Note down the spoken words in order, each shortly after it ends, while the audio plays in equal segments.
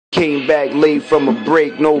Came back late from a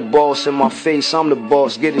break, no boss in my face, I'm the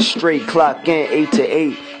boss, get it straight, clock in 8 to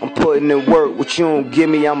 8. I'm putting in work, what you don't give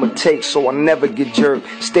me I'ma take, so I never get jerked.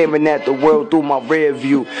 Staring at the world through my rear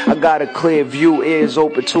view, I got a clear view, ears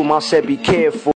open to my said be careful.